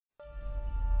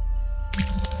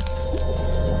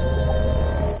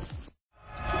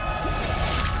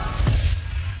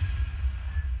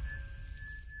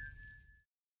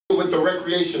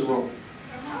recreation room.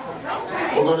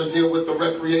 We're going to deal with the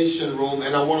recreation room,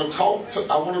 and I want to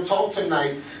talk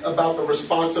tonight about the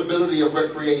responsibility of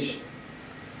recreation.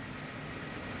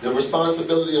 The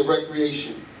responsibility of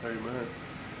recreation. Amen.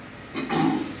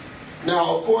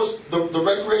 Now, of course, the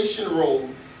recreation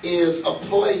room is a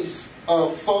place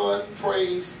of fun,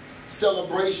 praise,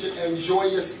 celebration, and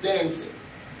joyous dancing.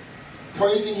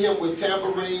 Praising Him with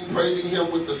tambourine, praising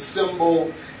Him with the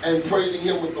cymbal, and praising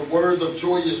Him with the words of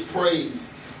joyous praise.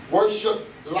 Worship,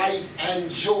 life, and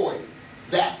joy.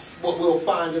 That's what we'll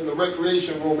find in the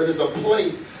recreation room. It is a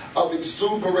place of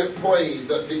exuberant praise.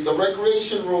 The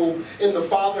recreation room in the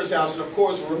Father's house, and of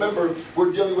course, remember,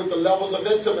 we're dealing with the levels of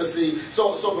intimacy.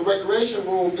 So the recreation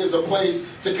room is a place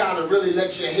to kind of really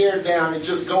let your hair down and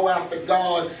just go after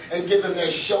God and give Him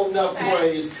that show enough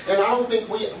praise. And I don't think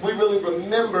we really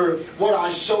remember what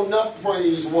our show enough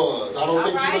praise was. I don't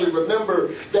think you really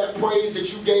remember that praise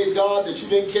that you gave God, that you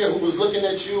didn't care who was looking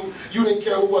at you, you didn't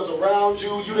care who was around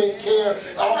you, you didn't care.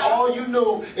 All you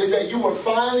knew is that you were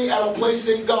finally at a place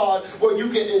in God where you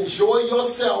can enjoy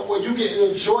yourself, where you can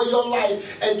enjoy your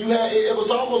life, and you had, it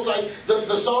was almost like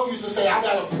the song used to say, I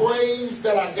gotta praise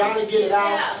that I gotta get it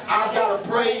out. I've gotta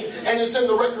praise. And it's in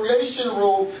the recreation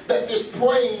room that this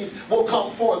praise will come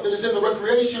forth. It is in the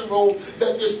recreation room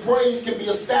that this praise can be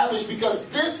established, because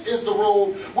this is the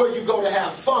room where you go to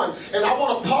have fun. And I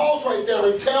want to pause right there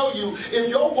and tell you, if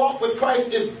your walk with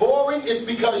Christ is boring, it's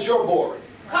because you're boring.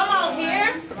 Come on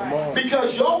here.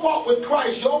 Because your walk with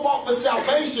Christ, your walk with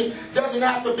salvation doesn't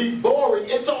have to be boring.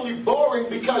 It's only boring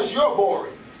because you're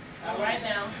boring. All right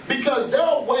now. Because there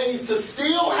are ways to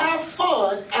still have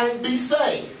fun and be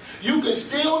saved. You can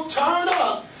still turn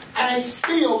up and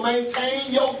still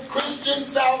maintain your Christian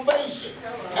salvation.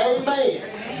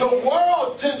 Amen. The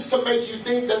world tends to make you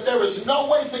think that there is no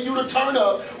way for you to turn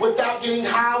up without getting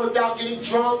high, without getting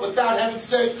drunk, without having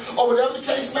sex, or whatever the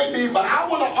case may be. But I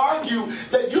want to argue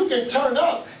that you can turn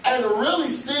up and really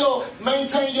still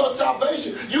maintain your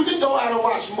salvation. You can go out and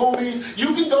watch movies.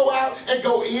 You can go out and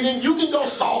go eating. You can go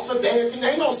salsa dancing.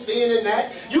 Ain't no sin in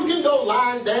that. You can go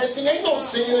line dancing. Ain't no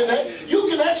sin in that. You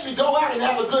can actually go out and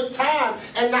have a good time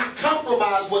and not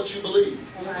compromise what you believe.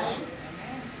 Right.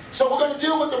 So we're going to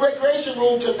deal with the recreation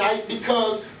room tonight,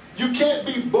 because you can't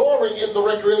be boring in the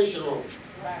recreation room.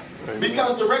 Right.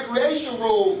 Because the recreation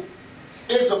room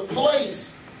is a place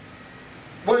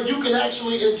where you can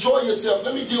actually enjoy yourself.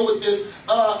 Let me deal with this.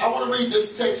 I want to read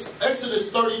this text, Exodus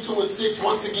 32:6.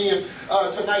 Once again,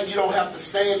 tonight you don't have to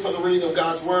stand for the reading of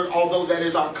God's Word, although that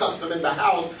is our custom in the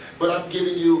house. But I'm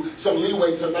giving you some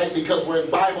leeway tonight because we're in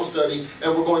Bible study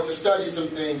and we're going to study some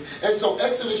things. And so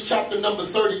Exodus chapter number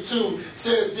 32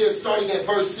 says this, starting at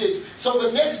verse 6. So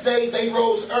the next day they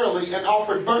rose early and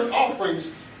offered burnt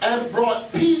offerings and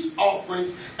brought peace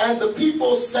offerings, and the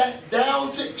people sat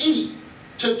down to eat,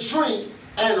 to drink,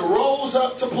 and rose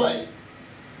up to play.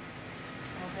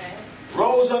 Okay.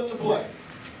 Rose up to play.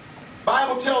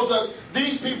 Bible tells us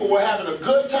these people were having a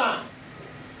good time.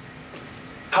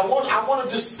 I want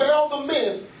to dispel the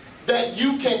myth that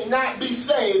you cannot be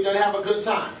saved and have a good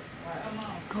time.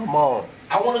 Come on.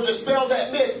 I want to dispel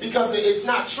that myth because it's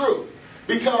not true.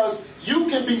 Because you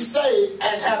can be saved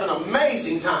and have an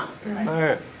amazing time.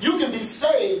 Amen. You can be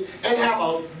saved and have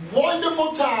a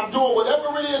wonderful time doing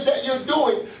whatever it is that you're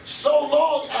doing, so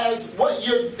long as what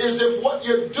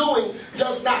you're doing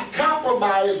does not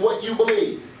compromise what you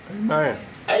believe. Amen.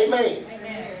 Amen.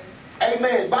 Amen.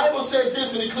 Amen. Bible says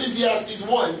this in Ecclesiastes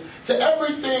 1. To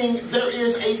everything there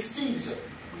is a season,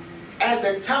 and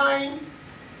a time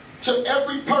to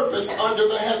every purpose under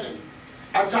the heaven.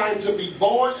 A time to be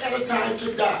born and a time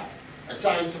to die. A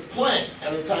time to plant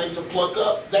and a time to pluck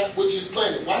up that which is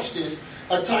planted. Watch this.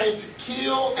 A time to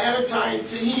kill and a time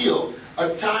to heal.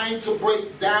 A time to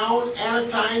break down and a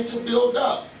time to build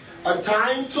up. A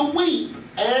time to weep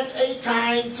and a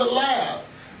time to laugh.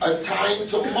 A time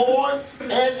to mourn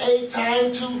and a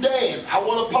time to dance. I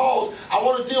want to pause. I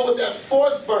want to deal with that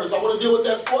fourth verse. I want to deal with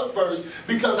that fourth verse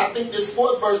because I think this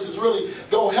fourth verse is really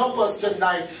going to help us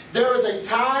tonight. There is a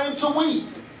time to weep,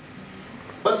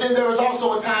 but then there is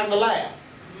also a time to laugh.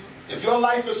 If your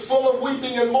life is full of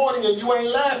weeping and mourning and you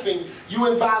ain't laughing,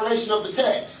 you in violation of the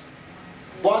text.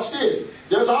 Watch this.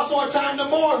 There's also a time to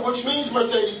mourn, which means,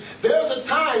 Mercedes, there's a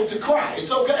time to cry.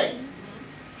 It's okay.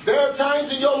 There are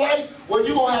times in your life where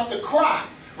you're going to have to cry.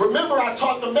 Remember, I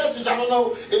taught the message. I don't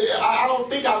know. I don't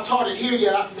think I've taught it here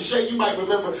yet. Michelle, you might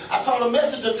remember. I taught a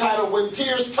message entitled, When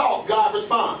Tears Talk, God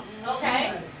Responds.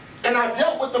 Okay. And I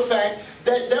dealt with the fact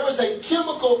that there is a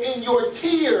chemical in your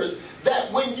tears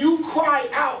that when you cry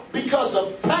out because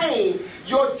of pain,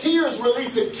 your tears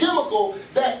release a chemical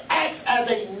that acts as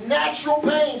a natural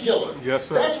painkiller. Yes,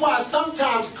 sir. That's why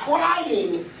sometimes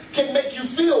crying can make you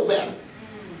feel better.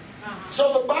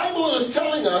 So the Bible is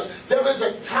telling us there is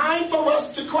a time for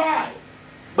us to cry.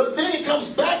 But then it comes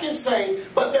back and saying,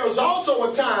 but there's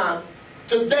also a time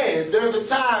to dance. There's a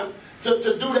time to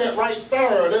do that right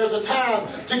there. There's a time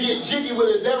to get jiggy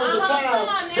with it. There is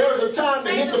a time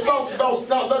to hit the folks.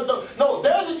 No,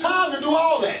 there's a time to do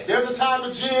all that. There's a time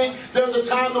to jig. There's a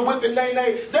time to whip and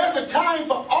nay. There's a time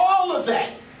for all of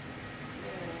that.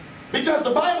 Because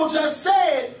the Bible just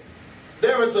said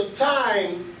there is a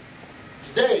time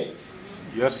to dance.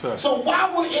 Yes, sir. So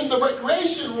while we're in the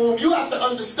recreation room, you have to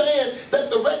understand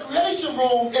that the recreation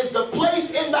room is the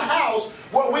place in the house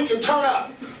where we can turn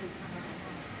up.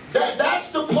 That's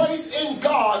the place in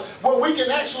God where we can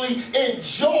actually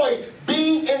enjoy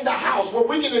being in the house, where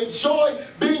we can enjoy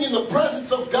being in the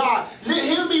presence of God.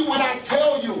 Hear me when I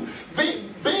tell you,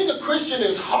 being a Christian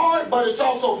is hard, but it's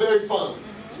also very fun.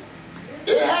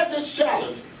 It has its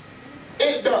challenges.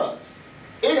 It does.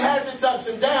 It has its ups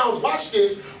and downs. Watch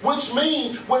this. Which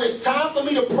means when it's time for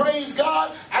me to praise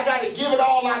God, I got to give it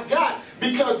all I got.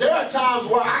 Because there are times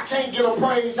where I can't get a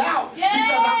praise out. Yay!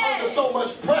 Because I'm under so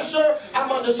much pressure.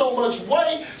 I'm under so much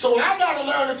weight. So I got to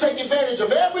learn to take advantage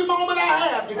of every moment I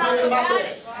have to give it my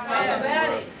best.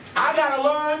 I got to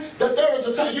learn that there is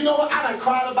a time. You know what? I done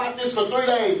cried about this for 3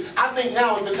 days. I think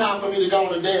now is the time for me to go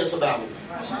on and dance about it.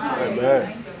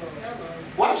 Amen.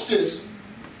 Watch this.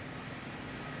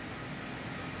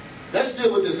 Let's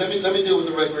deal with this. Let me deal with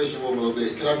the recreation room a little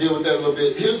bit. Can I deal with that a little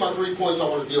bit? Here's my 3 points I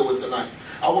want to deal with tonight.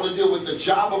 I want to deal with the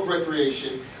job of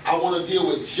recreation. I want to deal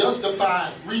with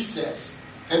justified recess.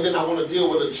 And then I want to deal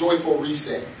with a joyful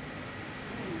reset.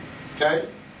 Okay?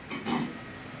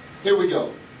 Here we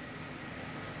go.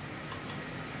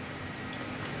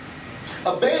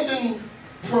 Abandoned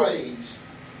praise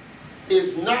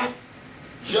is not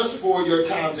just for your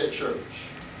times at church.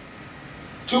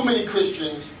 Too many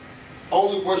Christians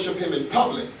only worship him in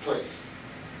public places,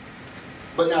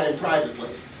 but not in private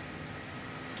places.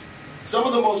 Some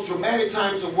of the most dramatic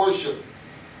times of worship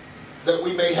that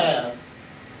we may have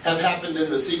happened in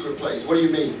the secret place. What do you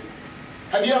mean?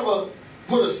 Have you ever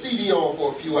put a CD on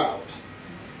for a few hours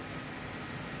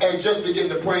and just begin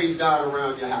to praise God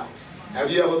around your house? Have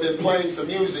you ever been playing some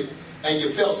music and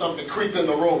you felt something creep in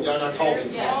the room? Y'all not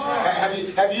talking. Yes,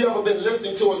 have you ever been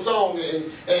listening to a song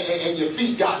and your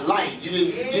feet got light?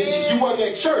 You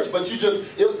wasn't at church, but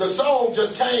the song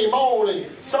just came on and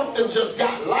something just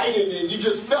got lighted and you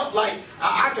just felt like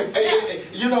I could,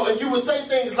 and you would say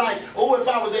things like, oh, if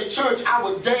I was at church, I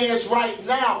would dance right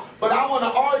now. But I want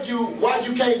to argue why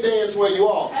you can't dance where you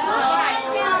are.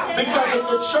 Because if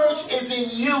the church is in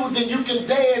you, then you can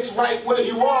dance right where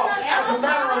you are. As a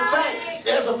matter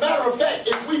of fact,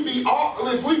 if we be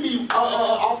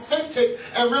authentic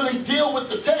and really deal with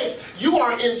the text, you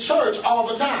are in church all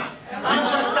the time. You're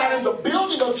just not in the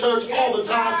building of church all the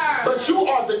time, but you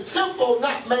are the temple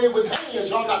not made with hands.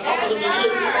 Y'all not talking to me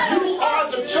here. You are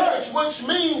the church, which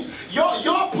means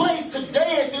your place to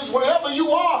dance is wherever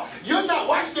you are. You're not,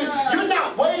 watch this, you're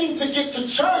not waiting to get to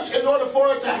church in order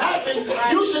for it to happen.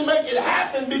 You should make it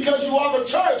happen because you are the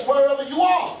church wherever you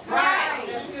are. Right.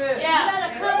 That's good.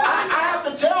 Yeah. I have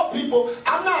to tell people,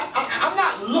 I'm not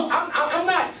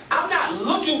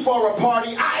looking for a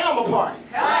party. I am a party.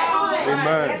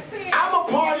 Amen. I'm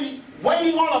a party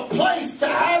waiting on a place to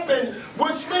happen,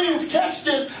 which means, catch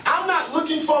this, I'm not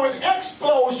looking for an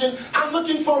explosion, I'm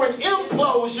looking for an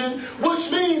implosion,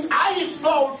 which means I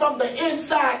explode from the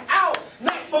inside out,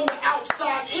 not from the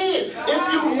outside in.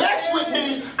 If you mess with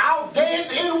me, I'll dance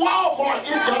in Walmart. If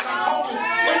you're not talking,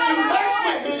 if you mess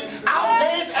with me, I'll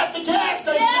dance at the gas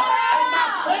station. And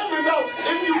my family know,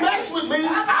 if you mess with me,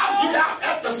 I'll get out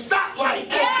at the stoplight.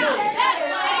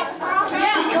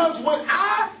 Because when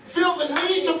I feel the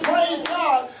need to praise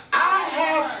God, I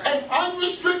have an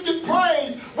unrestricted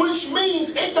praise, which means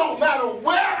it don't matter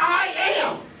where I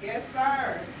am. Yes,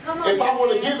 sir. If I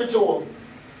want to give it to him,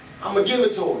 I'm going to give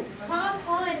it to him.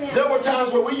 There were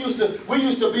times where we used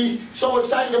to be so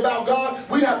excited about God,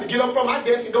 we'd have to get up from our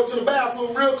desk and go to the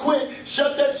bathroom real quick,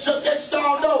 shut that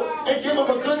stall door, and give him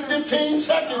a good 15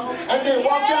 seconds, and then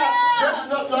walk out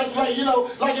dressing up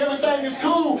like everything is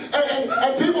cool.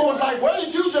 And people was like, where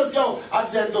did you just go? I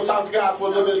just had to go talk to God for a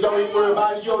little bit. Don't even worry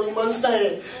about it. You don't even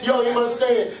understand. You don't even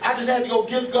understand. I just had to go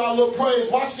give God a little praise.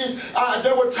 Watch this.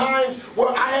 There were times where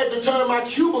I had to turn my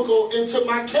cubicle into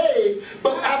my cave,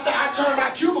 but after I turned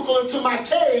my cubicle into my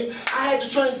cave, I had to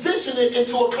transition it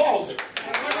into a closet.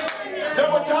 There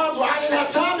were times where I didn't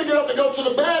have time to get up and go to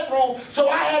the bathroom, so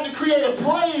I had to create a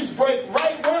praise break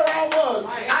right where I was.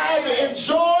 I had to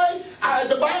enjoy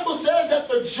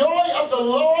joy of the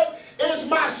Lord is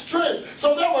my strength.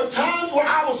 So there were times where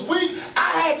I was weak. I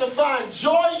had to find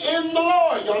joy in the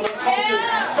Lord. Y'all not talking.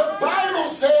 The Bible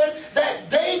says that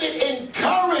David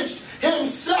encouraged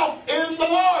himself in the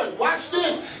Lord. Watch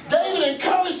this. David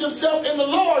encouraged himself in the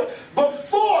Lord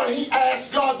before he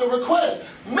asked God the request.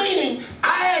 Meaning,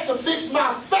 I had to fix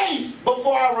my face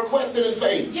before I requested in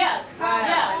faith. Yeah.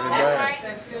 That's right.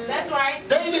 That's good. That's right.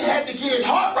 David had to get his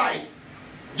heart right.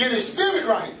 Get his spirit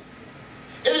right.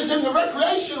 It is in the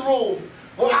recreation room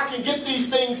where I can get these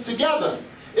things together.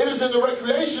 It is in the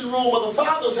recreation room of the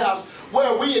Father's house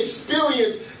where we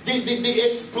experience the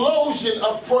explosion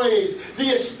of praise,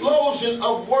 the explosion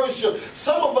of worship.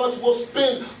 Some of us will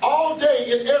spend all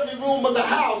day in every room of the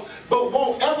house, but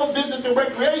won't ever visit the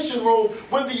recreation room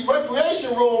when the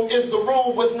recreation room is the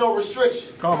room with no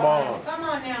restriction. Come on. Come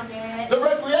on now, Dad. The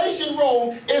recreation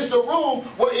room is the room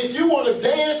where if you want to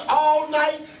dance all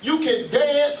night, you can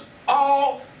dance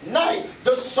all night.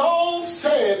 The song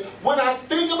says, when I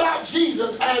think about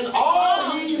Jesus and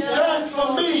all he's done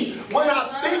for me, when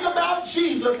I think about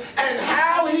Jesus and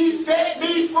how he set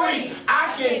me free,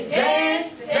 I can dance,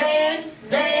 dance,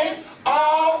 dance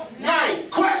all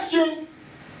night. Question,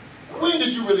 when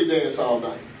did you really dance all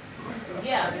night?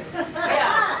 Yeah.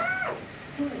 Yeah.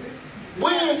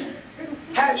 When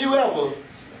have you ever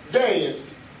danced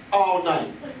all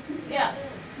night? Yeah.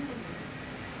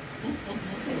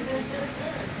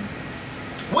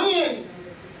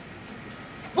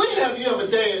 When have you ever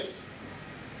danced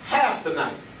half the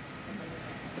night?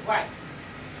 Right.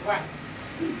 Right.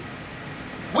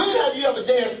 When have you ever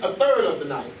danced a third of the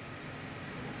night?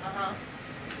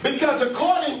 Because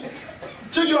according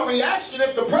to your reaction,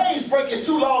 if the praise break is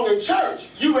too long in church,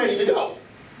 you ready to go.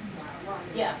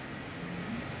 Yeah.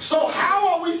 So how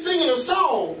are we singing a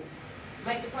song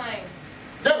Make it plain.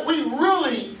 that we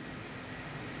really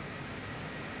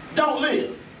don't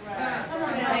live?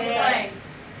 Right. Make it plain.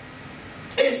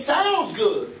 It sounds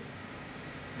good.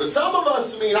 But some of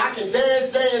us, I can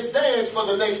dance, dance, dance for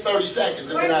the next 30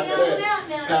 seconds. And then after that,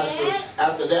 Pastor,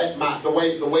 after that, the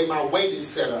way my weight is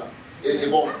set up, it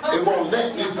won't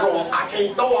let me throw. I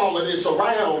can't throw all of this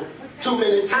around too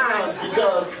many times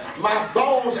because my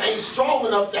bones ain't strong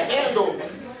enough to handle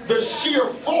the sheer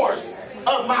force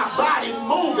of my body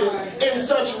moving in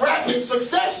such rapid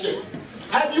succession.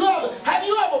 Have you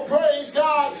ever praised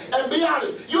God and be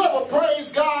honest? You ever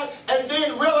praise God and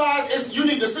then realize you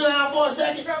need to sit down for a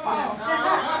second? You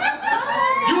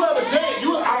ever dance?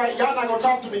 All right, y'all not gonna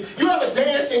talk to me. You ever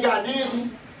danced and got dizzy?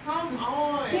 Come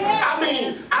on.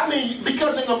 I mean,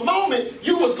 because in the moment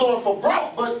you was going for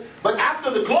broke, but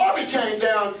after the glory came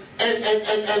down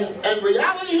and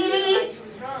reality hit in,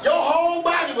 your whole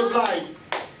body was like,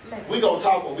 we gonna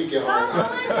talk when we get home.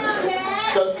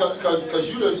 Cause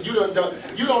you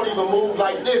don't even move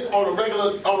like this on a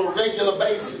regular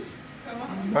basis.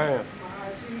 Man.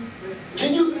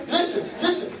 Can you listen?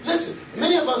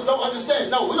 Many of us don't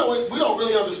understand. No, we don't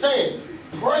really understand.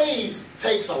 Praise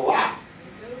takes a lot.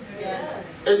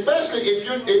 Especially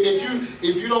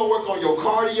if you don't work on your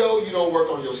cardio, you don't work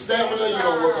on your stamina, you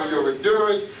don't work on your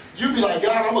endurance. You be like,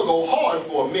 God, I'm gonna go hard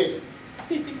for a minute.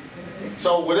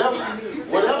 So whatever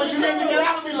you need to get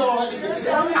out of me, Lord,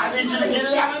 I need you to get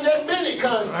it out in that minute,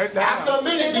 because after a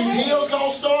minute, these heels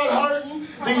gonna start hurting,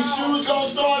 these shoes gonna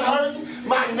start hurting,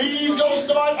 my knees gonna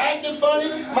start acting funny,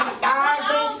 my thighs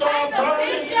gonna start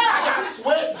burning, I got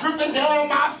sweat dripping down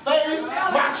my face,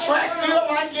 my track feel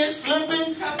like it's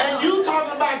slipping, and you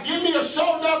talking about give me a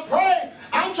show enough praise.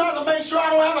 I'm trying to make sure I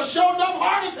don't have a show enough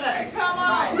heart attack. Come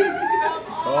on.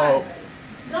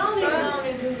 Come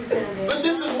on. But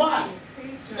this is why.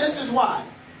 This is why.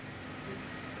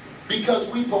 Because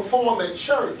we perform at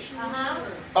church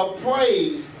a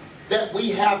praise that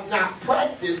we have not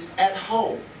practiced at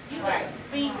home. Right.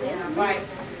 Speak that. Right.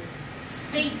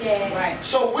 Speak that. Right.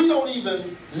 So we don't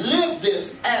even live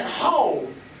this at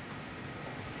home,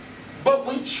 but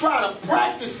we try to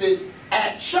practice it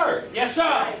at church. Yes,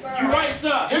 sir. You're right,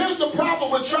 sir. Here's the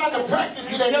problem with trying to practice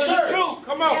it at church.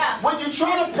 Come on. Yeah. When you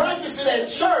try to practice it at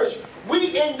church,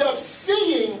 we end up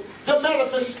seeing the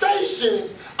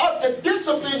manifestations of the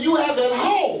discipline you have at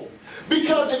home.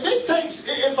 Because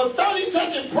if a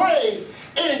 30-second praise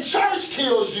in church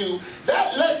kills you,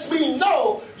 that lets me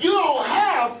know you don't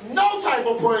have no type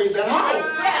of praise at home.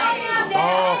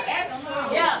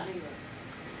 Yeah.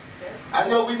 I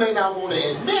know we may not want to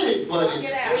admit it, but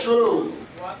it's true.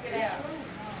 Walk it out.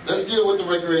 Let's deal with the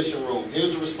recreation room.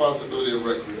 Here's the responsibility of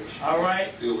recreation. All right.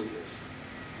 Let's deal with this.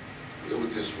 Deal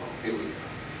with this room. Here we go.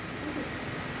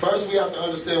 First, we have to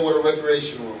understand what a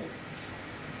recreation room.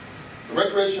 The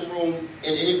recreation room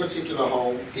in any particular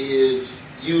home is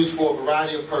used for a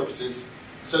variety of purposes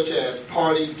such as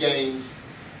parties, games,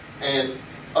 and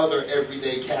other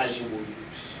everyday casual use.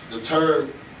 The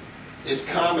term is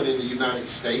common in the United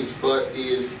States, but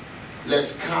is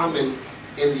less common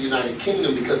in the United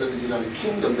Kingdom, because in the United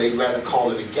Kingdom they'd rather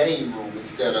call it a game room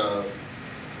instead of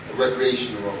a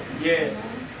recreation room. Yes.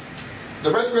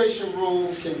 The recreation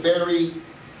rooms can vary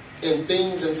in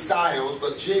themes and styles,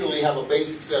 but generally have a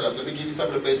basic setup. Let me give you some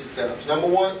of the basic setups. Number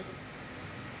one,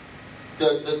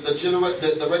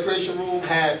 the recreation room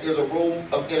is a room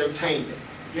of entertainment.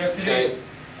 Yes, it Okay? is.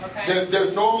 Okay.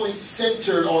 They're normally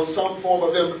centered on some form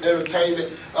of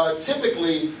entertainment,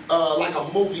 typically like a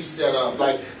movie setup,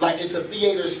 like it's a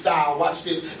theater style. Watch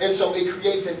this, and so it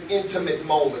creates an intimate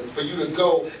moment for you to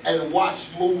go and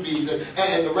watch movies.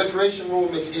 And the recreation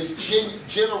room is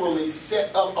generally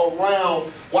set up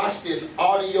around, watch this,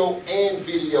 audio and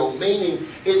video, meaning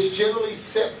it's generally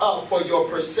set up for your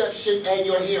perception and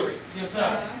your hearing. Yes,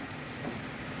 sir.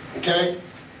 Okay?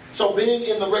 So being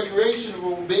in the recreation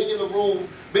room, being in the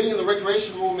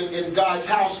recreation room in God's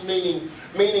house, meaning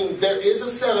there is a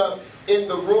setup in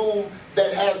the room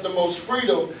that has the most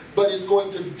freedom, but it's going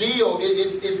to deal,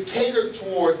 it's catered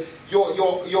toward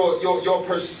your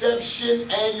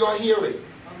perception and your hearing.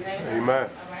 Okay. Amen.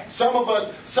 All right. Some of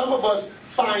us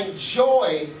find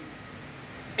joy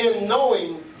in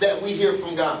knowing that we hear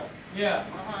from God. Yeah.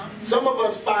 Some of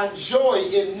us find joy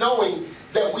in knowing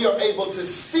that we are able to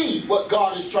see what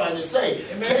God is trying to say.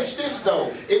 Amen. Catch this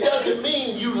though. It doesn't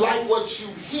mean you like what you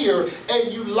hear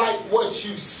and you like what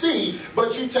you see,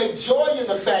 but you take joy in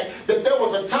the fact that there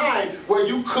was a time where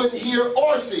you couldn't hear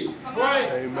or see.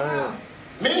 Right. Amen.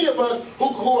 Many of us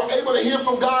who are able to hear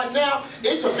from God now,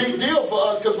 it's a big deal for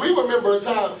us, because we remember a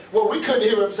time where we couldn't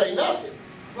hear Him say nothing.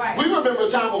 Right. We remember a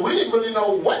time where we didn't really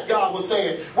know what God was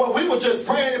saying. Well, we were just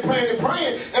praying and praying and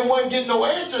praying and wasn't getting no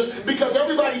answers, because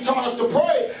everybody taught us to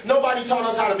pray. Nobody taught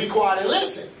us how to be quiet and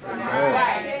listen.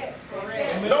 Right.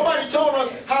 Nobody told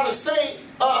us how to say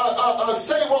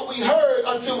what we heard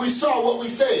until we saw what we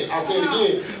said. I'll say it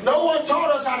again. No one taught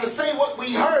us how to say what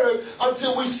we heard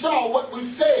until we saw what we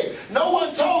said. No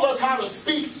one told us how to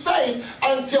speak faith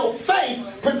until faith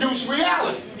produced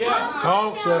reality. Yeah.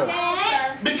 Talk, sir.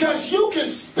 Because you can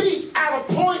speak at a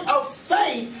point of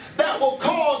faith that will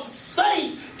cause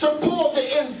faith to pull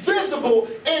the invisible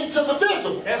into the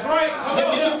visible. That's right. Come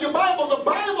Let me on. give you Bible. The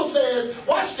Bible says,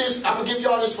 watch this, I'm going to give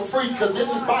y'all this for free because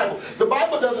this is Bible. The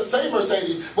Bible doesn't say,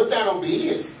 Mercedes, without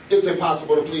obedience, it's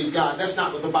impossible to please God. That's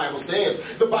not what the Bible says.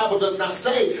 The Bible does not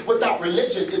say, without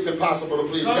religion, it's impossible to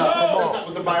please God. That's not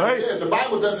what the Bible says. The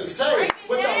Bible doesn't say,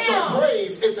 without your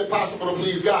praise, it's impossible to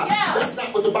please God. That's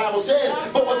not what the Bible says.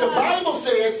 But what the Bible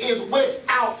says is,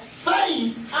 without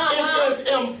faith, it is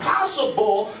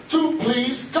impossible to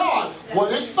please God.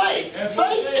 What is faith?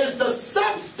 Faith is the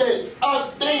substance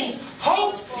of things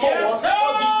hoped for, or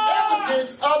the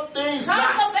evidence of things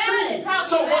not seen.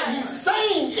 So what he's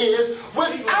saying is,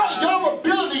 without your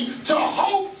ability to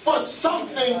hope for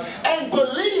something and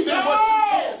believe in what you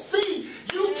can't see,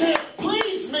 you can't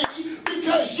please me,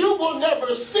 because you will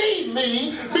never see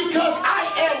me, because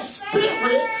I am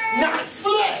spirit, not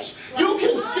flesh. You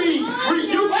can see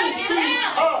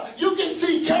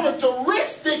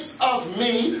characteristics of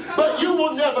me, but you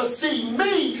will never see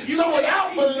me. So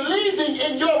without believing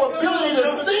in your ability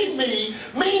to see me,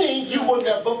 meaning you will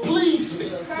never please me.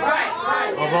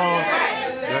 Right. Come on.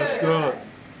 That's good.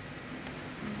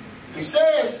 He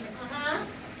says,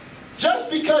 just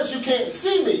because you can't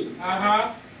see me,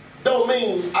 don't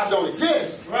mean I don't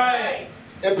exist. Right.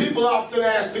 And people often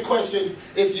ask the question,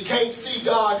 if you can't see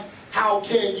God, how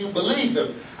can you believe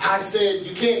Him? I said,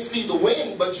 you can't see the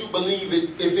wind, but you believe it.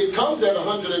 If it comes at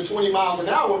 120 miles an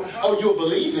hour, oh, you'll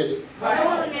believe in it.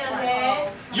 Right.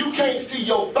 You can't see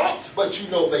your thoughts, but you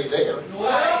know they're there.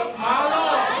 Right.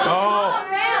 Oh.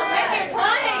 Make it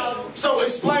plain. So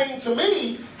explain to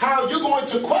me how you're going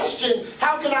to question,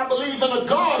 how can I believe in a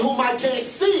God whom I can't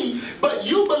see, but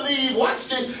you believe, watch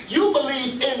this, you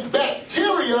believe in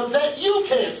bacteria that you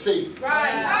can't see.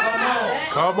 Right.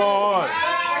 Come on.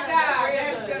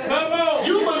 Come on.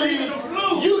 You believe,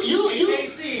 you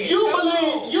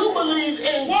believe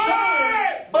in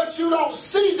germs, but you don't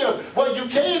see them. Well, you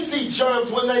can see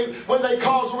germs when they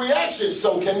cause a reaction.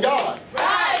 So can God.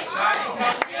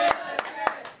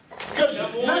 Because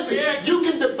listen, you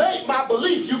can debate my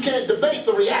belief, you can't debate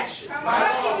the reaction.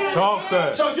 Talk,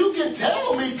 sir. So you can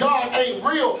tell me God ain't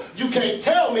real, you can't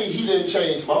tell me He didn't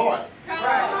change my heart.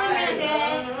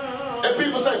 And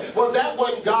people say, well, that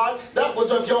wasn't God, that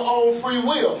was of your own free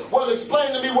will. Well,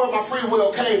 explain to me where my free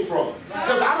will came from.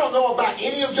 Because I don't know about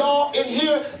any of y'all in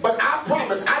here, but I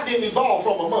promise I didn't evolve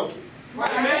from a monkey.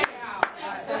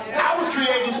 I was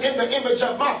created in the image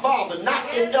of my Father,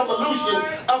 not in evolution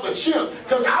of a chimp.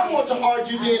 Because I want to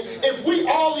argue then, if we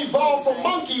all evolved from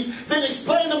monkeys, then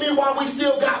explain to me why we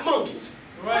still got monkeys.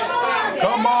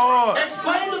 Come on.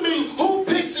 Explain to me who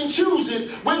picks and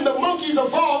chooses when the monkeys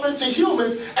evolve into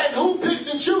humans, and who picks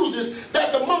and chooses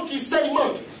that the monkeys stay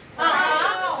monkeys.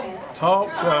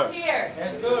 Talk, sir.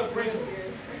 That's good, preacher.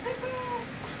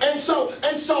 And so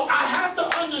I have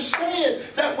to understand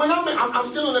that when I'm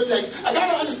still in the text, I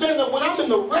got to understand that when I'm in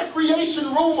the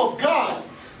recreation room of God,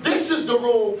 this is the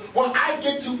room where I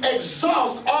get to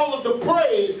exhaust all of the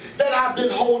praise that I've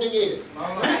been holding in.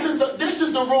 This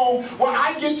is the room where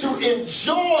I get to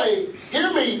enjoy,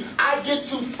 hear me, I get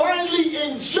to finally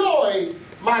enjoy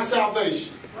my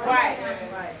salvation.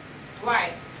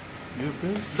 Right.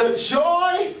 The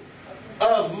joy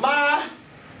of my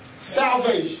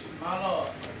salvation. My Lord.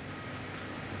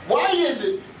 Why is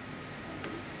it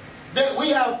that we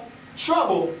have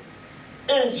trouble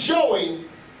enjoying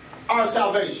our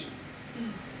salvation?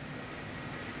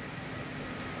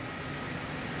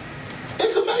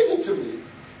 It's amazing to me.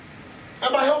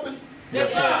 Am I helping?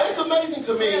 Yes, sir. It's amazing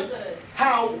to me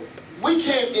how we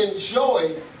can't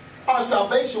enjoy our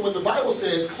salvation when the Bible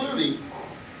says clearly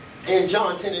in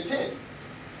John 10:10,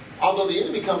 although the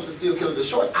enemy comes to steal, kill, and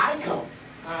destroy, I come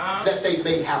that they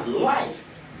may have life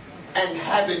and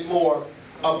have it more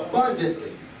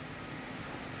abundantly.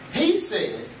 He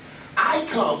says, I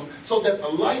come so that the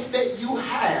life that you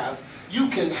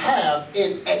can have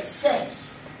in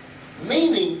excess.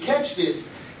 Meaning, catch this,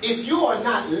 if you are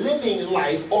not living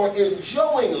life or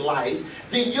enjoying life,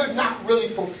 then you're not really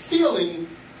fulfilling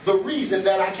the reason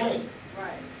that I came.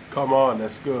 Come on,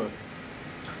 that's good.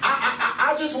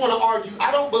 I just want to argue,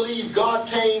 I don't believe God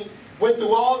came, went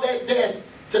through all that death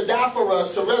to die for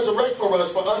us, to resurrect for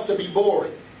us to be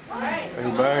boring.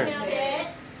 Amen.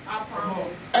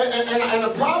 And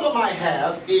the problem I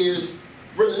have is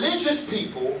religious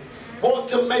people want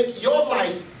to make your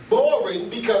life boring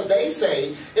because they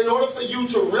say in order for you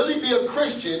to really be a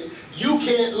Christian, you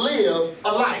can't live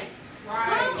a life.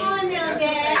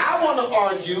 I want to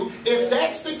argue, if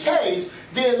that's the case,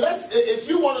 then if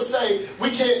you want to say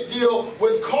we can't deal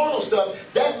with carnal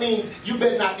stuff, that means you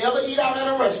better not ever eat out at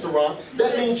a restaurant.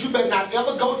 That means you better not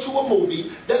ever go to a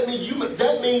movie. That means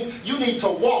you need to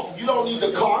walk. You don't need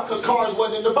the car because cars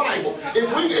wasn't in the Bible.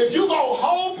 If you gonna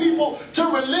hold people to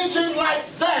religion like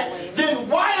that, then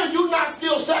why are you not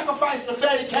still sacrificing the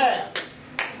fatty calf?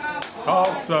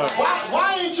 Talk, sir.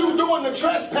 Why ain't you doing the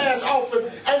trespass offering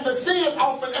and the sin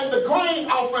offering and the grain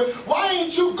offering? Why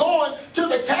ain't you going to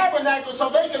the tabernacle so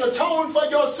they can atone for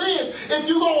your sins if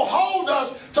you gonna hold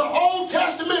us to Old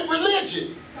Testament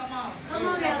religion? Come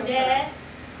on now, Dad.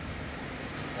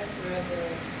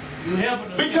 You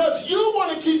helping us. Because you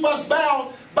want to keep us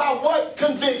bound by what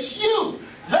convicts you.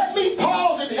 Let me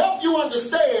pause and help you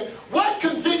understand what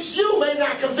convicts you may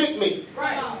not convict me.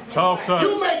 Talk, sir.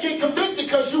 You may get convicted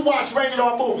because you watch rated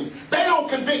R movies. They don't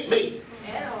convict me.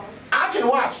 I can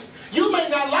watch it. You may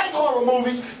not like horror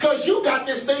movies because you got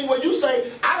this thing where you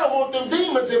say, I don't want them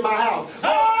demons in my house.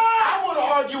 Well, I want to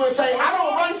argue and say, I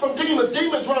don't run from demons.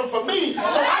 Demons run from me. So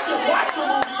I can watch a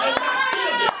movie and not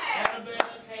fear them.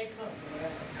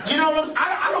 You know what I'm saying?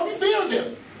 I don't fear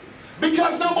them.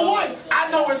 Because number one, I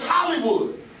know it's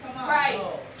Hollywood.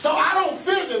 So I don't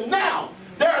fear them. Now,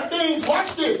 there are things,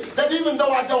 watch this, that even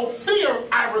though I don't fear,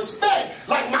 I respect.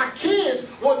 Like my kids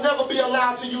will never be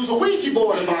allowed to use a Ouija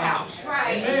board in my house.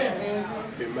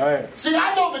 Amen. See,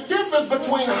 I know the difference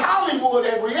between Hollywood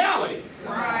and reality.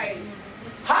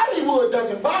 Hollywood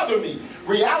doesn't bother me.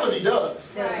 Reality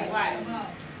does.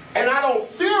 And I don't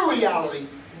fear reality,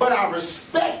 but I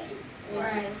respect it.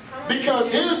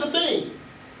 Because here's the thing.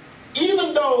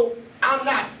 Even though I'm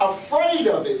not afraid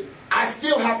of it, I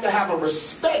still have to have a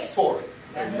respect for it.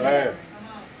 Amen.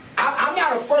 I'm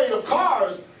not afraid of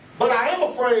cars, but I am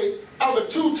afraid of a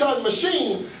 2-ton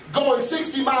machine going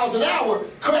 60 miles an hour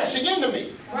crashing into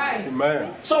me.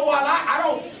 Amen. So while I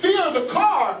don't fear the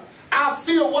car, I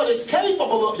fear what it's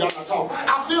capable of. Y'all not talking.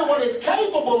 I fear what it's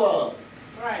capable of.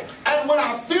 And when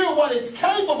I fear what it's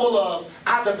capable of,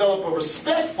 I develop a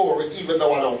respect for it even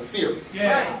though I don't fear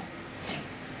it.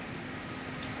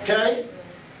 Okay?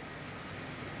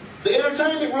 The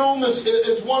entertainment room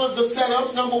is one of the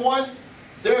setups. Number one,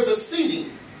 there's a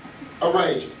seating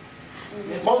arrangement.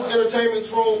 Most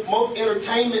entertainment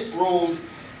rooms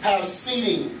have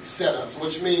seating setups,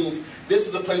 which means this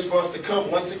is a place for us to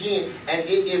come once again, and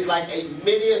it is like a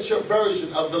miniature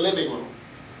version of the living room.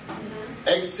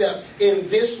 Except in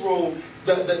this room,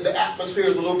 the atmosphere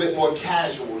is a little bit more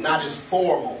casual, not as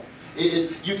formal. You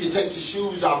can take your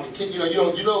shoes off.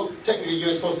 You know, technically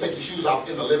you're supposed to take your shoes off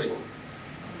in the living room.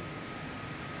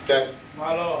 Okay?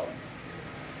 My Lord.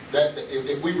 That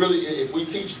if we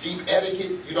teach deep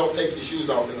etiquette, you don't take your shoes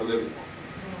off in the living room.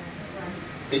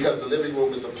 Because the living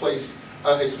room is a place,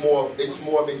 it's more of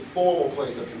a formal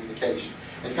place of communication.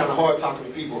 It's kind of hard talking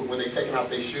to people when they're taking off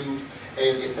their shoes,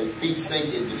 and if their feet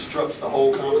stink, it disrupts the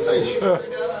whole conversation.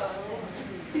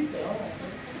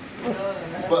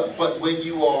 But when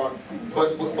you are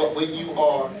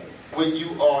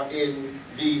in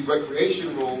the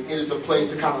recreation room, it is a place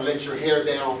to kind of let your hair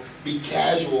down, be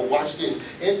casual. Watch this.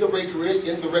 In the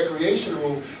recreation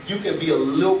room, you can be a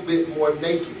little bit more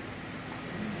naked.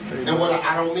 And what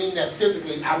I don't mean that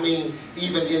physically, I mean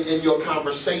even in your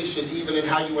conversation, even in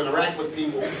how you interact with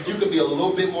people, you can be a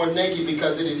little bit more naked,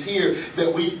 because it is here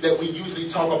that we usually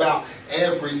talk about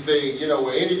everything, you know,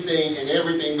 where anything and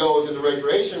everything goes in the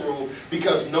recreation room,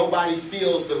 because nobody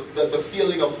feels the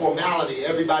feeling of formality.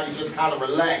 Everybody's just kind of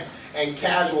relaxed and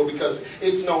casual, because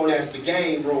it's known as the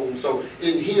game room. So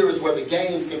in here is where the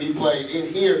games can be played.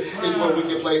 In here is where we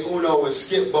can play Uno and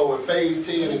Skip-Bo and Phase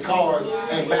 10 and cards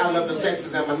and Battle of the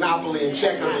Sexes and Monopoly and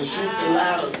checkers and Chutes and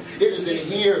Ladders. It is in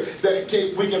here that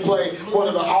we can play one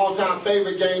of the all-time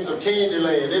favorite games of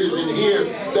Candyland. It is in here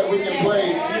that we can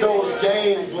play those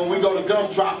games when we go to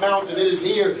Gumdrop Mountain. It is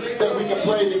here that we can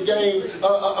play the game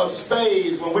of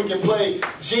spades, when we can play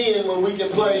gin, when we can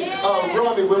play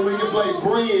rummy, when we can play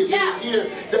bridge. It is here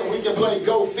that we can play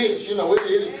Go Fish. You know, it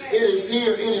is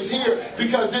here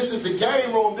because this is the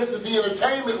game room. This is the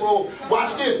entertainment room.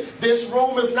 Watch this. This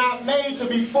room is not made to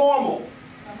be formal.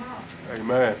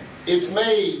 Amen. It's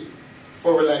made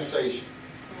for relaxation.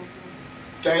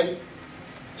 Okay?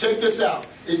 Check this out.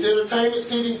 It's entertainment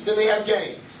seating, then they have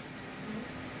games.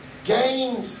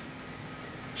 Games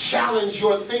challenge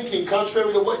your thinking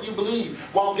contrary to what you believe.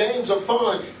 While games are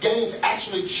fun, games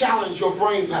actually challenge your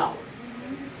brain power.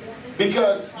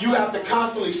 Because you have to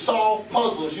constantly solve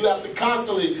puzzles. You have to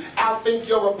constantly outthink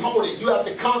your opponent. You have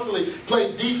to constantly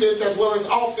play defense as well as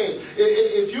offense.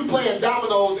 If you playing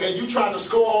dominoes and you trying to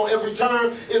score on every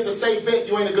turn, it's a safe bet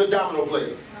you ain't a good domino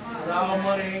player. All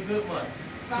money ain't good money.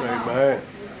 Amen.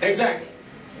 Exactly.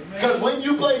 Because when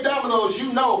you play dominoes,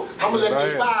 you know, I'm going to let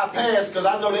this 5 pass because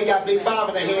I know they got big 5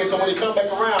 in their hands, so when they come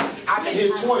back around, I can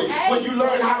hit 20. When you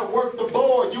learn how to work the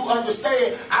board, you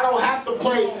understand I don't have to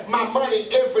play my money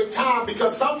every time,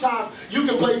 because sometimes you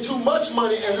can play too much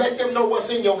money and let them know what's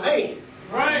in your hand.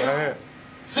 Right. Amen.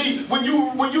 See, when you're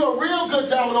a real good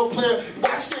domino player,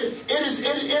 watch this. It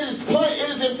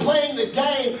is in playing the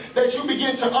game that you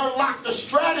begin to unlock the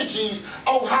strategies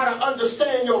on how to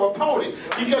understand your opponent.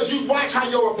 Because you watch how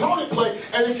your opponent play,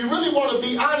 and if you really want to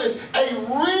be honest, a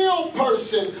real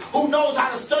person who knows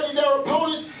how to study their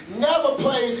opponents never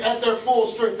plays at their full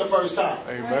strength the first time.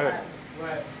 Amen.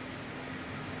 Right.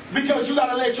 Because you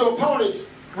got to let your opponents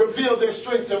reveal their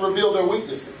strengths and reveal their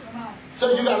weaknesses. So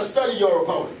you got to study your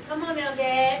opponent. Come on now,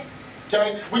 Dad.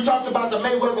 Okay? We talked about the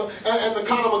Mayweather and the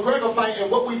Conor McGregor fight, and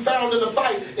what we found in the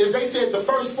fight is they said the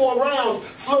first 4 rounds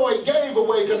Floyd gave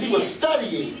away because he was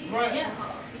studying. Right. Yeah.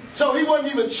 So he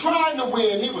wasn't even trying to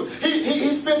win. He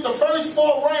spent the first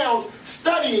 4 rounds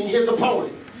studying his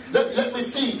opponent. Let me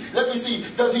see.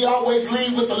 Does he always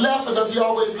lead with the left, or does he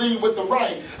always lead with the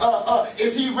right?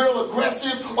 Is he real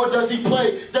aggressive, or does he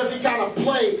kind of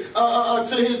play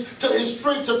to his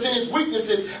strengths or to his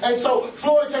weaknesses? And so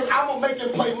Floyd says, I'm gonna make him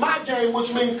play my game,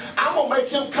 which means I'm gonna make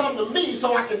him come to me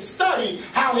so I can study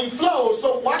how he flows.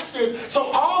 So watch this.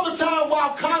 So all the time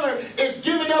while Conor is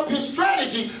giving up his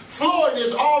strategy, Floyd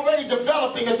is already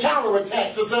developing a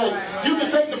counterattack to say, you can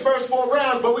take the first 4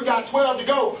 rounds, but we got 12 to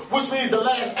go, which means the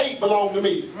last 8 belong to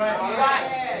me.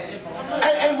 Right.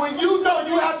 And when you know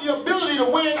you have the ability to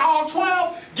win all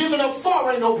 12, giving up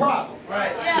 4 ain't no problem.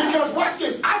 Right. Because watch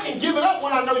this, I can give it up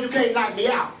when I know you can't knock me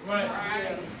out.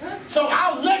 Right. So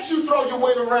I'll let you throw your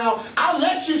weight around, I'll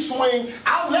let you swing,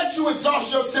 I'll let you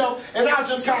exhaust yourself, and I'll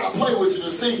just kind of play with you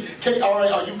to see, all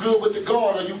right, are you good with the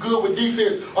guard? Are you good with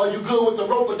defense? Are you good with the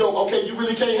rope-a-dope? Okay, you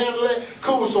really can't handle that?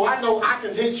 Cool, so I know I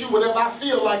can hit you whenever I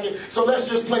feel like it, so let's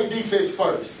just play defense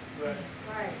first.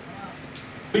 Right.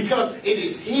 Because it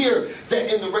is here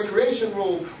that in the recreation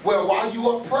room where while you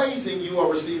are praising, you are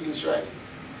receiving strategies.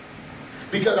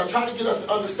 Because I'm trying to get us to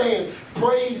understand,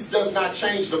 praise does not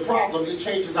change the problem, it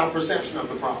changes our perception of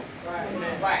the problem.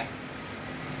 Right.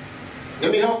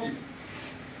 Let me help you.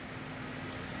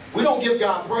 We don't give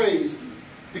God praise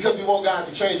because we want God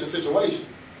to change the situation.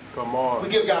 Come on. We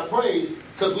give God praise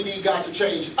because we need God to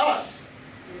change us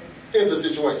in the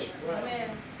situation.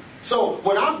 Amen. So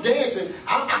when I'm dancing,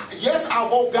 yes, I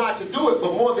want God to do it,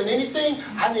 but more than anything,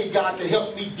 I need God to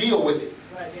help me deal with it.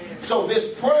 Right. So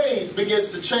this praise begins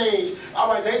to change.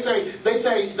 All right, they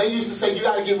used to say you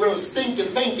got to get rid of stinking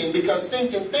thinking, because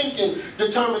stinking thinking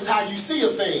determines how you see a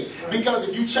thing. Because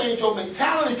if you change your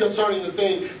mentality concerning the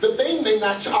thing may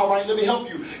not. All right, let me help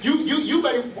you. You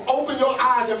may open your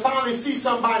eyes and finally see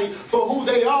somebody for who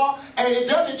they are, and it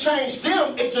doesn't change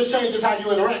them. It just changes how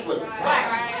you interact with them.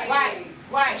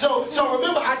 Right. So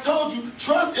remember, I told you,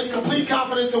 trust is complete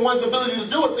confidence in one's ability to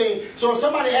do a thing. So if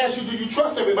somebody asks you, do you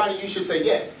trust everybody, you should say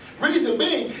yes. Reason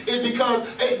being is because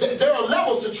there are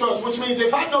levels to trust, which means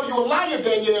if I know you're a liar,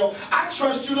 Danielle, I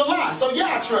trust you to lie. So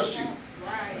yeah, I trust you.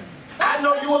 Right. I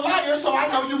know you're a liar, so I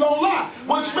know you're going to lie.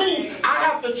 Which means I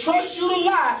have to trust you to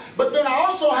lie, but then I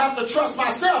also have to trust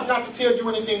myself not to tell you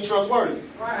anything trustworthy.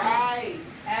 Right.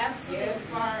 Absolutely.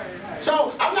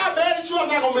 So I'm not mad at you, I'm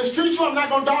not going to mistreat you, I'm not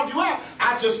going to dog you out.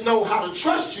 I just know how to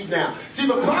trust you now. See,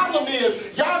 the problem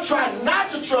is y'all try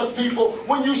not to trust people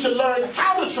when you should learn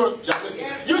how to trust.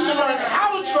 You should learn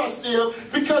how to trust them,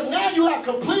 because now you have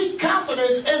complete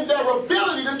confidence in their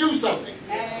ability to do something.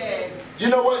 Yes. You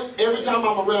know what? Every time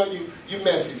I'm around you, you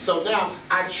messy. So now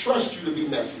I trust you to be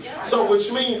messy. So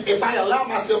which means if I allow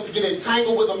myself to get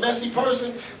entangled with a messy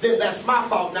person, then that's my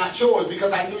fault, not yours,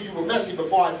 because I knew you were messy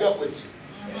before I dealt with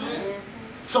you.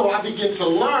 So I begin to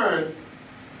learn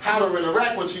how to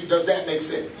interact with you. Does that make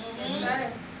sense?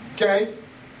 Okay?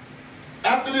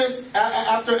 After this,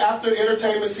 after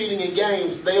entertainment, seating, and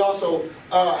games, they also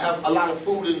have a lot of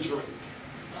food and drink.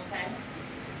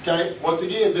 Okay? Once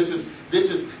again, this is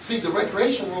see, the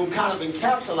recreation room kind of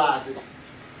encapsulates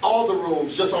all the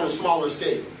rooms, just on a smaller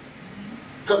scale.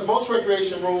 Because most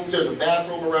recreation rooms, there's a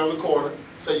bathroom around the corner,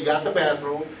 so you got the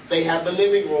bathroom. They have the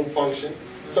living room function,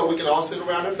 so we can all sit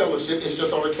around and fellowship. It's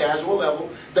just on a casual level.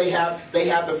 They have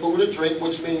the food and drink,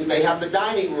 which means they have the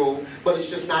dining room, but it's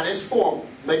just not as formal.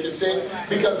 Making sense?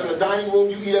 Because in the dining room,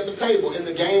 you eat at the table. In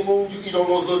the game room, you eat on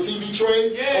those little TV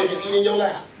trays, or you eat in your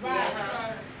lap.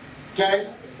 Okay?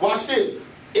 Watch this.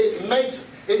 It makes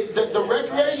the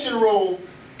recreation room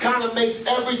kind of makes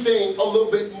everything a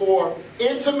little bit more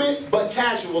intimate but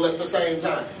casual at the same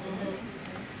time.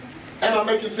 Am I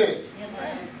making sense?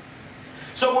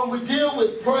 So when we deal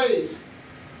with praise,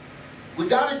 we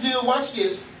got to deal, watch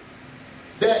this,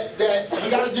 that we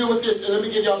got to deal with this, and let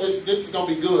me give y'all this is going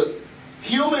to be good.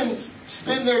 Humans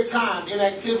spend their time in the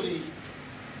activities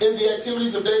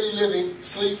of daily living,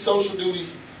 sleep, social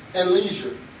duties, and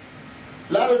leisure.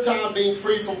 Latter time being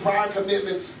free from prior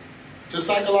commitments to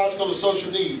psychological or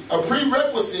social needs, a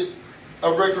prerequisite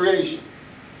of recreation.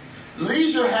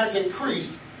 Leisure has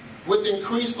increased with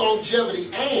increased longevity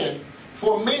and,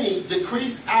 for many,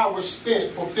 decreased hours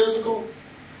spent for physical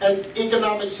and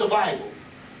economic survival.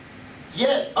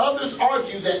 Yet others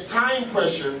argue that time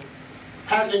pressure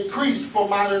has increased for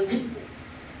modern people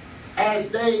as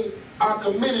they are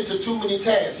committed to too many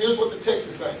tasks. Here's what the text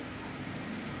is saying.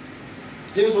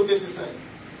 Here's what this is saying.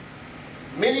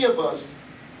 Many of us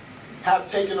have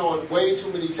taken on way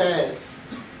too many tasks,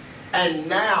 and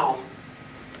now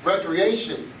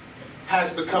recreation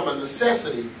has become a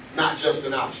necessity, not just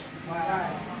an option.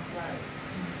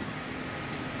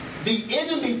 The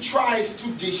enemy tries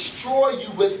to destroy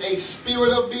you with a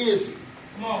spirit of busy.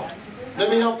 Let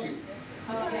me help you.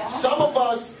 Some of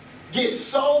us get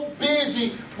so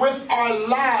busy with our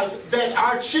lives that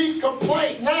our chief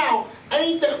complaint now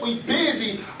ain't that we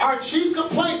busy. Our chief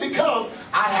complaint becomes,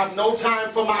 I have no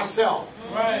time for myself.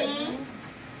 Right.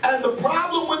 And the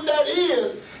problem with that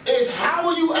is how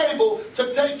are you able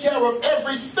to take care of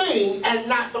everything and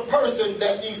not the person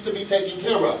that needs to be taken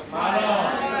care of?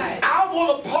 I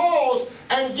want to pause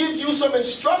and give you some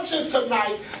instructions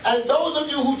tonight, and those of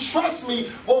you who trust me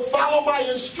will follow my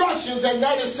instructions, and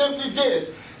that is simply this.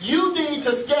 You need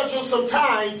to schedule some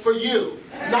time for you.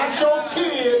 Not your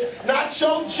kids, not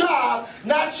your job,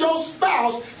 not your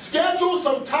spouse. Schedule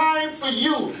some time for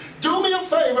you. Do me a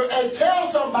favor and tell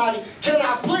somebody, can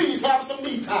I please have some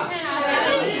me time?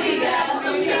 Having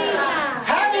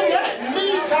that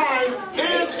me time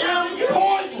is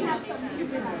important.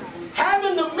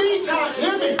 Having the me time,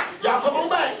 hear me. Y'all come on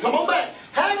back, come on back.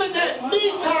 Having that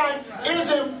me time is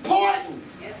important.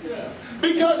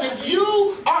 Because if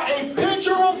you are a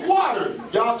pitcher of water,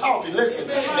 y'all talking, listen.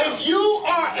 If you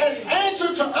are an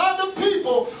answer to other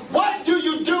people, what do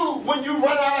you do when you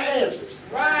run out of answers?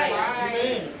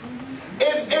 Right.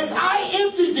 If I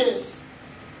empty this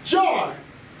jar,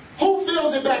 who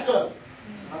fills it back up?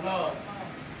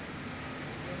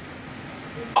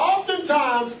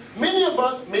 Oftentimes, many of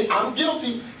us, I'm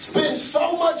guilty, spend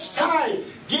so much time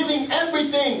giving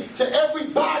everything to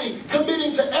everybody,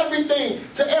 committing to everything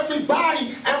to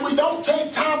everybody, and we don't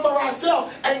take time for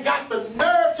ourselves and got the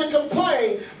nerve to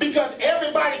complain because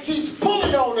everybody keeps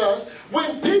pulling on us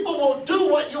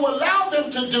what you allow them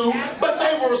to do, but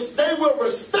they will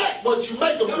respect what you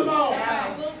make them do. Come on.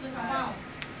 Absolutely. Come on.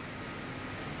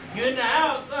 You in the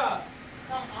house, sir.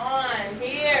 Come on.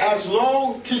 Here. As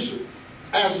long, Keisha,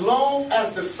 as long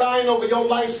as the sign over your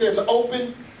life says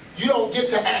open, you don't get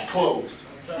to act closed.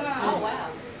 Oh, wow.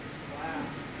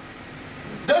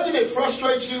 Doesn't it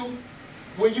frustrate you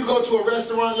when you go to a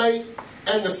restaurant late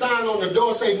and the sign on the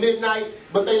door say midnight,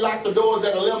 but they lock the doors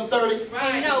at 11:30?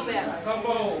 Right. You know better. Come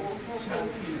on.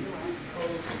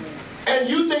 And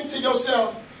you think to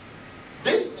yourself,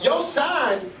 your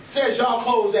sign says y'all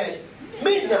close at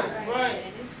midnight. Right.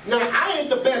 Now, I ain't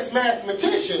the best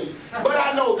mathematician, but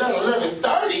I know that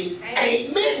 11:30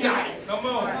 ain't midnight. Come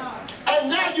on. And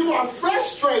now you are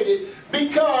frustrated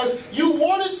because you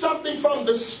wanted something from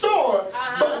the store,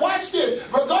 but watch this.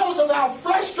 Regardless of how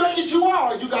frustrated you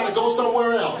are, you got to go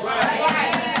somewhere else. And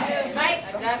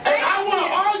I want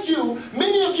to argue,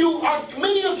 many of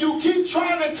you keep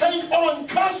trying to take on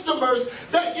customers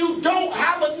that you don't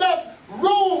have enough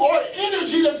room or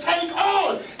energy to take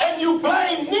on, and you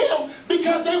blame them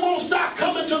because they won't stop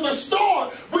coming to the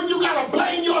store, when you got to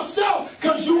blame yourself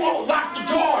because you won't lock the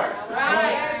door.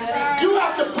 You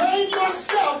have to blame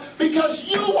yourself because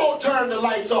you won't turn the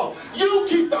lights off. You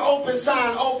keep the open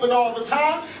sign open all the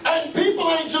time, and people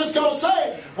ain't just gonna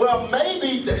say, well,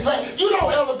 maybe, like, you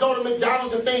don't ever go to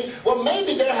McDonald's and think, well,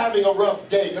 maybe they're having a rough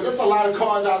day because there's a lot of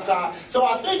cars outside, so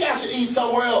I think I should eat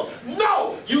somewhere else.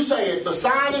 No, you say if the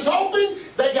sign is open,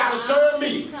 they gotta serve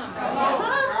me.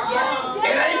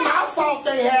 It ain't my fault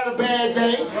they had a bad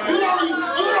day. You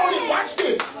don't even watch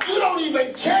this. You don't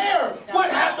even care what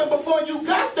happened before you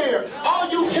got there. All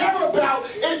you care about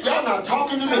is, y'all not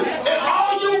talking to me, and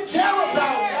all you care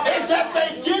about is that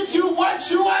they give you what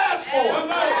you asked for.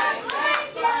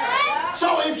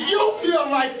 So if you feel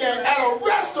like that at a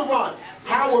restaurant,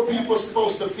 how are people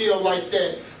supposed to feel like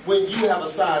that when you have a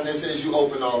sign that says you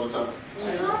open all the time?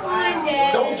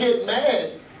 Don't get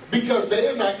mad because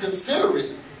they're not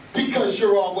considerate because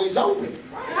you're always open.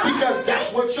 Because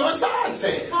that's what your sign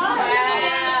says. God,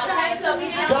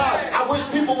 I wish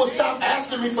people would stop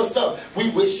asking me for stuff. We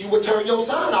wish you would turn your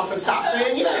sign off and stop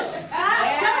saying yes.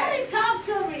 Talk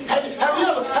to me. Have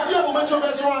you ever went to a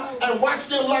restaurant and watched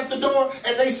them lock the door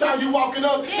and they saw you walking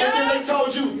up and then they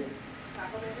told you?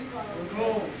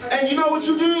 And you know what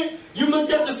you did? You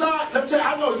looked at the sign. Let me tell you,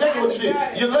 I know exactly what you did.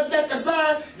 You looked at the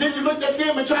sign, then you looked at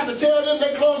them and tried to tell them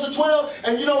they closed at 12.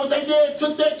 And you know what they did?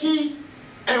 Took that key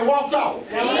and walked off.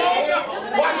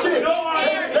 Watch this.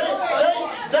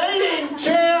 They didn't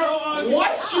care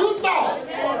what you thought.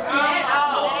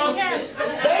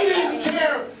 They didn't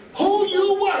care who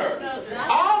you were.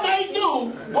 All they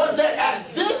knew was that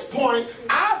at this point,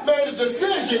 I've made a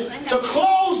decision to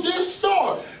close this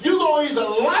store. You're going to either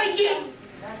like it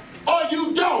or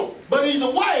you don't. But either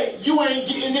way, you ain't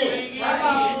getting in.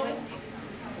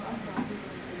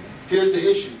 Here's the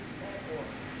issue.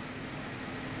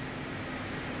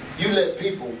 You let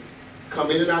people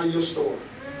come in and out of your store.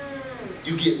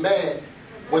 You get mad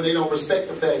when they don't respect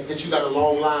the fact that you got a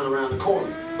long line around the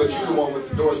corner, but you're the one with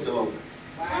the door still open.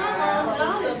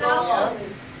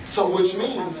 So which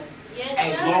means,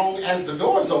 as long as the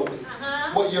door is open,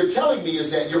 what you're telling me is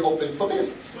that you're open for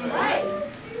business.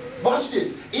 Watch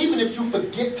this. Even if you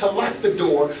forget to lock the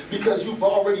door because you've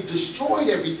already destroyed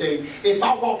everything, if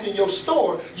I walk in your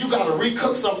store, you got to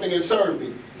recook something and serve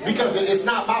me. Because it's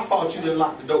not my fault you didn't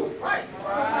lock the door.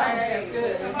 That's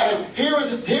good. And here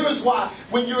is why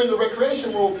when you're in the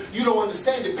recreation room, you don't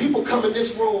understand it. People come in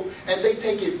this room and they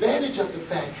take advantage of the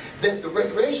fact that the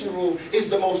recreation room is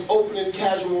the most open and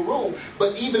casual room.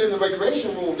 But even in the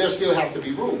recreation room, there still has to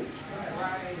be rooms.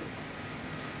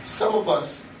 Some of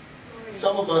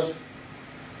us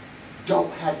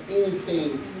don't have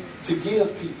anything to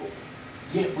give people.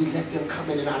 Yet we let them come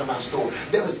in and out of our store.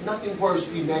 There is nothing worse,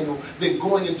 Emmanuel, than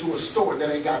going into a store that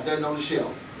ain't got nothing on the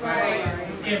shelf.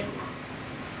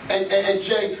 And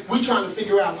Jay, we trying to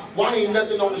figure out why ain't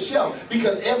nothing on the shelf.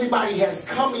 Because everybody has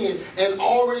come in and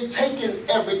already taken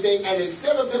everything, and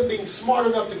instead of them being smart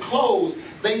enough to close,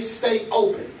 they stay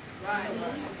open.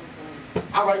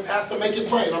 All right, Pastor, make it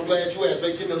plain. I'm glad you asked.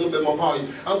 Make it a little bit more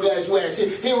volume. I'm glad you asked.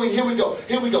 Here we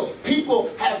go. People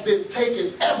have been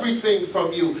taking everything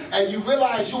from you, and you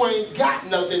realize you ain't got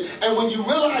nothing. And when you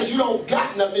realize you don't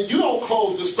got nothing, you don't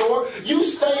close the store. You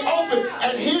stay open.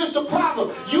 And here's the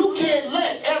problem. You can't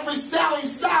let every Sally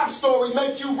sob story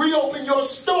make you reopen your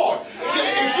store.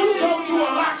 If you go to a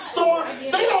locked store,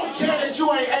 they don't care that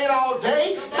you ain't ate all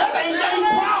day. That ain't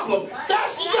their problem.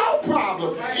 That's your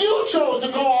problem. You chose to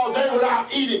go all day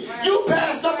without eating. You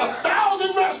passed up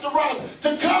 1,000 restaurants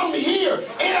to come here.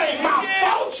 It ain't my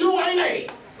fault you ain't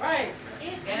ate. Right.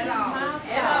 It is my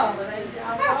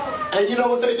And you know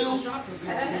what they do?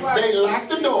 They lock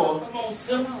the door Come on,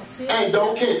 Simon. and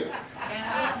don't care.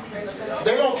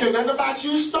 They don't care nothing about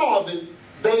you starving.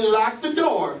 They lock the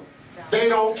door. They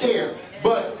don't care.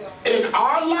 But in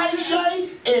our life, Shay,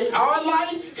 in our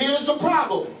life, here's the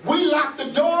problem. We lock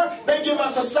the door. They give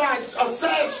us a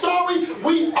sad story.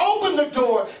 We open the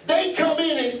door. They come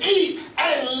in and eat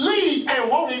and leave and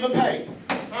won't even pay.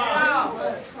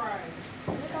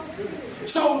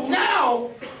 So now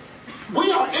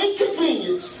we are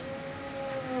inconvenienced.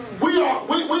 We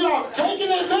are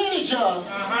taken advantage of.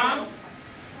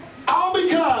 All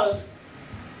because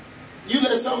you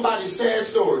let somebody's sad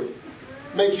story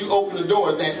make you open the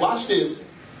door that, watch this,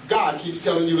 God keeps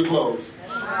telling you to close.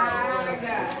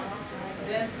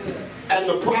 And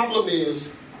the problem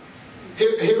is,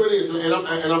 here it is, and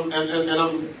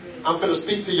I'm going to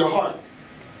speak to your heart.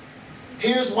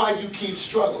 Here's why you keep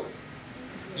struggling.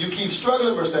 You keep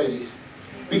struggling, Mercedes,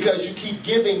 because you keep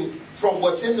giving from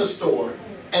what's in the store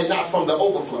and not from the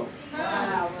overflow.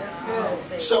 Wow,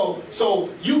 that's good. So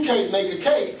you can't make a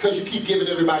cake because you keep giving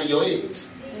everybody your eggs.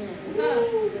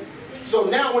 So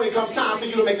now when it comes time for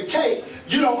you to make a cake,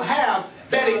 you don't have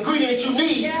that ingredient you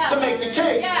need to make the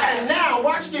cake. And now,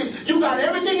 watch this, you got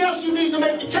everything else you need to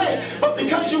make the cake, but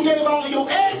because you gave all of your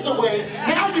eggs away,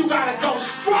 now you got to go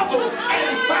struggle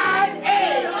and find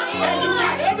eggs. And you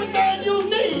got everything you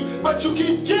need, but you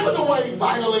keep giving away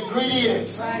vital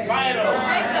ingredients. Vital.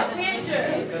 Take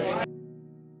a picture.